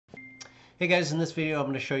Hey guys, in this video I'm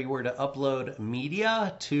going to show you where to upload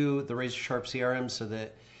media to the RazorSharp CRM so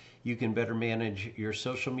that you can better manage your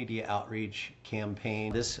social media outreach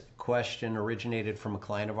campaign. This question originated from a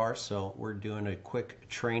client of ours, so we're doing a quick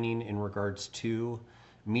training in regards to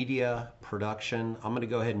media production. I'm going to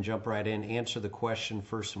go ahead and jump right in, answer the question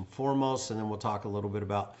first and foremost, and then we'll talk a little bit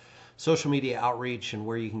about social media outreach and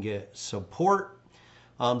where you can get support.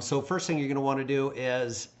 So first thing you're going to want to do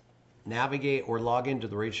is navigate or log into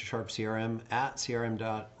the RazorSharp CRM at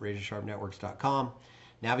crm.razorsharpnetworks.com.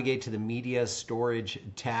 Navigate to the media storage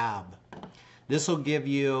tab. This will give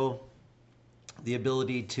you the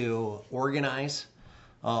ability to organize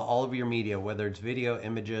all of your media, whether it's video,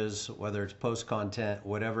 images, whether it's post content,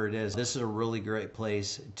 whatever it is. This is a really great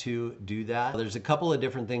place to do that. There's a couple of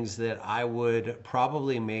different things that I would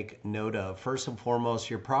probably make note of. First and foremost,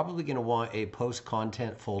 you're probably going to want a post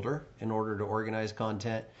content folder in order to organize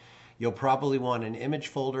content. You'll probably want an image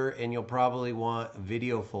folder, and you'll probably want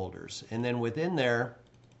video folders. And then within there,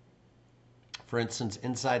 for instance,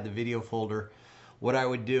 inside the video folder, what I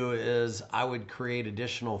would do is I would create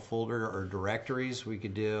additional folder or directories. We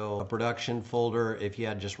could do a production folder if you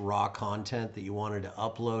had just raw content that you wanted to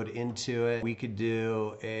upload into it. We could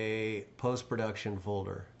do a post-production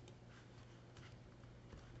folder.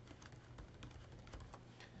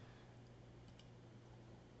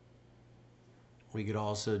 We could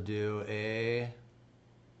also do a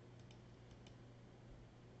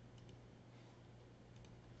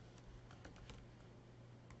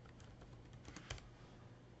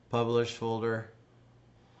published folder.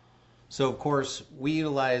 So of course, we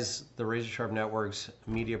utilize the RazorSharp Networks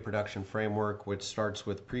media production framework, which starts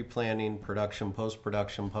with pre-planning, production,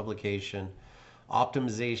 post-production, publication,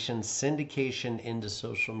 optimization, syndication into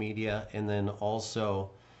social media, and then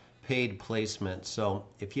also paid placement. So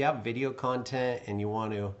if you have video content and you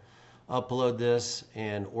want to upload this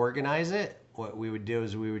and organize it, what we would do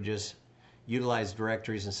is we would just utilize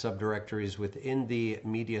directories and subdirectories within the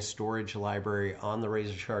media storage library on the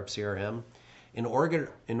RazorSharp CRM in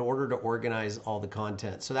order to organize all the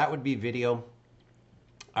content. So that would be video.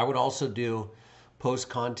 I would also do post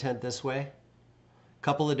content this way. A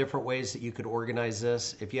couple of different ways that you could organize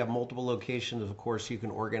this. If you have multiple locations, of course, you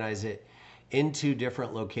can organize it into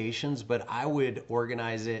different locations, but I would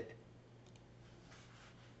organize it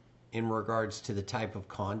in regards to the type of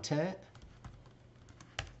content.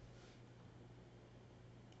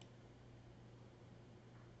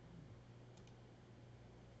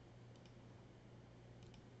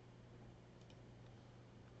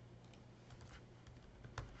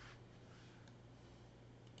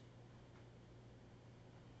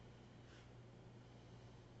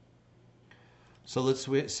 So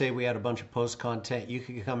let's say we had a bunch of post content. You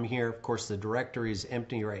could come here. Of course, the directory is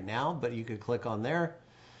empty right now, but you could click on there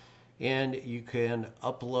and you can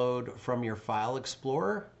upload from your file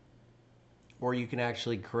explorer, or you can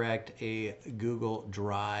actually correct a Google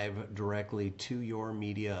Drive directly to your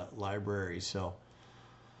media library. So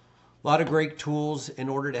a lot of great tools in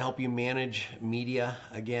order to help you manage media.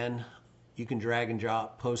 Again, you can drag and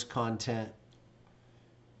drop post content.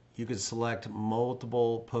 You could select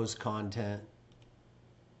multiple post content.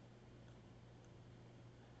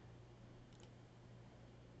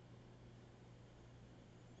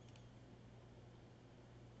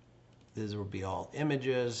 These will be all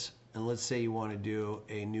images. And let's say you want to do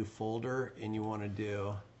a new folder and you want to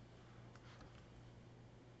do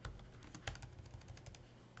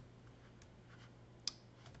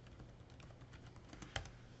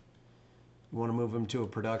move them to a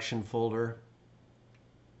production folder.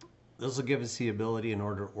 This will give us the ability in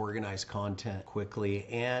order to organize content quickly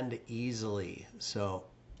and easily. So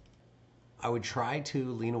I would try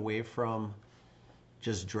to lean away from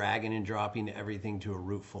just dragging and dropping everything to a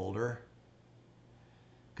root folder,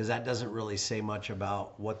 because that doesn't really say much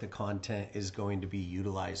about what the content is going to be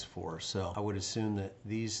utilized for. So I would assume that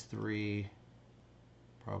these three,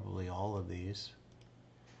 probably all of these,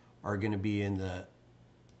 are going to be in the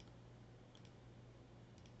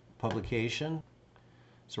publication.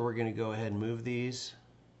 So we're going to go ahead and move these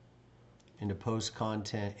into post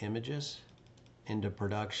content images into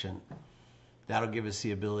production. That'll give us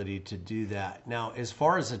the ability to do that. Now, as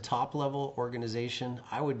far as a top level organization,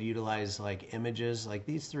 I would utilize like images, like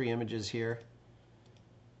these three images here.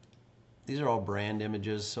 These are all brand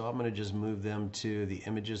images, so I'm going to just move them to the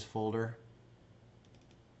images folder.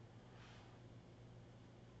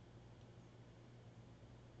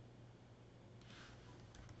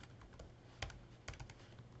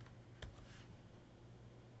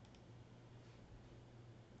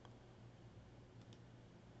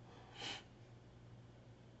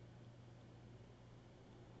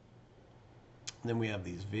 Then we have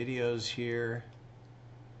these videos here.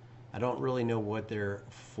 I don't really know what they're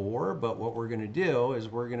for, but what we're going to do is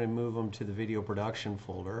we're going to move them to the video production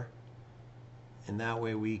folder. And that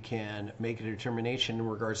way we can make a determination in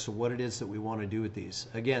regards to what it is that we want to do with these.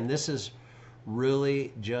 Again, this is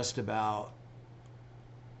really just about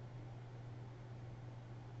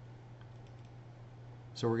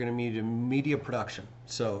so we're going to need a media production.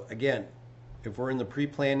 So again, if we're in the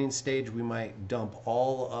pre-planning stage, we might dump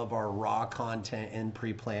all of our raw content in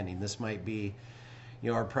pre-planning. This might be,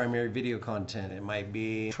 you know, our primary video content. It might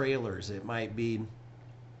be trailers. It might be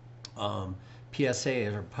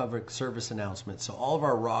PSA or public service announcements. So all of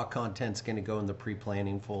our raw content's going to go in the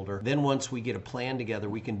pre-planning folder. Then once we get a plan together,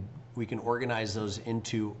 we can organize those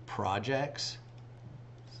into projects.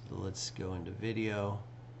 So let's go into video.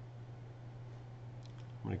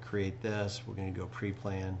 I'm going to create this. We're going to go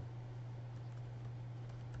pre-plan.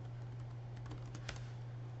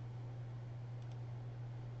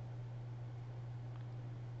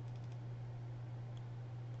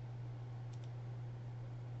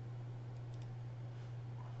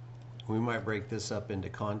 We might break this up into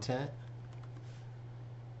content.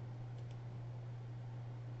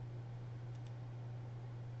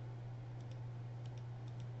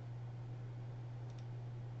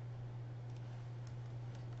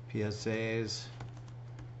 PSAs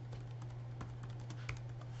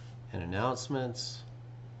and announcements.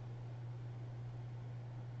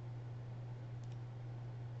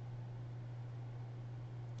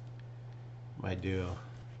 Might do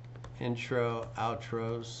intro,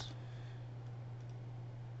 outros.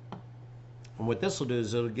 And what this will do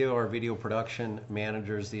is it'll give our video production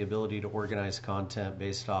managers the ability to organize content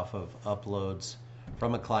based off of uploads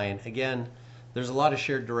from a client. Again, there's a lot of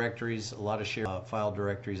shared directories, a lot of shared file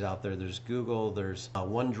directories out there. There's Google, there's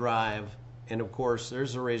OneDrive, and of course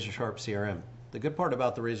there's the RazorSharp CRM. The good part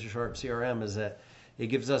about the RazorSharp CRM is that it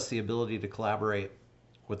gives us the ability to collaborate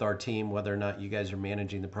with our team, whether or not you guys are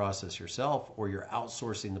managing the process yourself or you're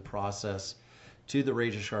outsourcing the process to the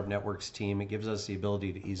RazorSharp Networks team. It gives us the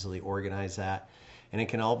ability to easily organize that, and it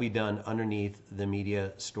can all be done underneath the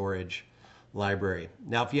media storage library.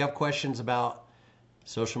 Now, if you have questions about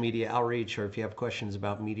social media outreach, or if you have questions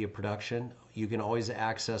about media production, you can always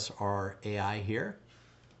access our AI here.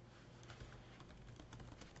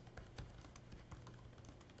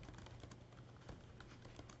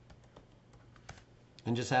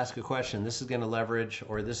 And just ask a question. This is going to leverage,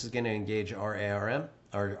 or this is going to engage our ARM,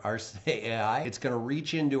 our AI. It's going to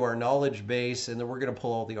reach into our knowledge base, and then we're going to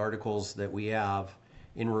pull all the articles that we have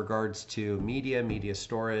in regards to media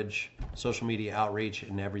storage, social media outreach,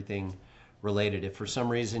 and everything related. If for some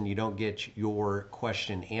reason you don't get your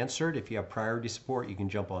question answered, if you have priority support, you can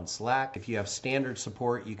jump on Slack. If you have standard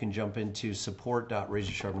support, you can jump into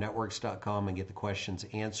support.razorsharpnetworks.com and get the questions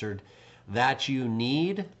answered that you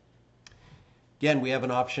need. Again, we have an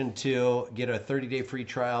option to get a 30-day free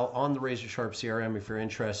trial on the RazorSharp CRM if you're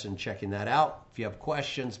interested in checking that out. If you have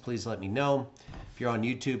questions, please let me know. If you're on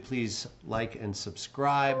YouTube, please like and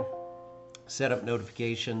subscribe, set up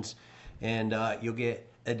notifications, and you'll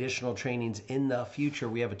get additional trainings in the future.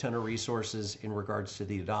 We have a ton of resources in regards to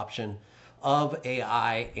the adoption of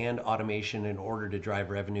AI and automation in order to drive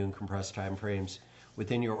revenue and compress time frames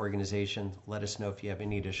within your organization. Let us know if you have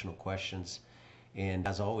any additional questions. And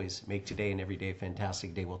as always, make today and every day a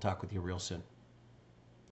fantastic day. We'll talk with you real soon.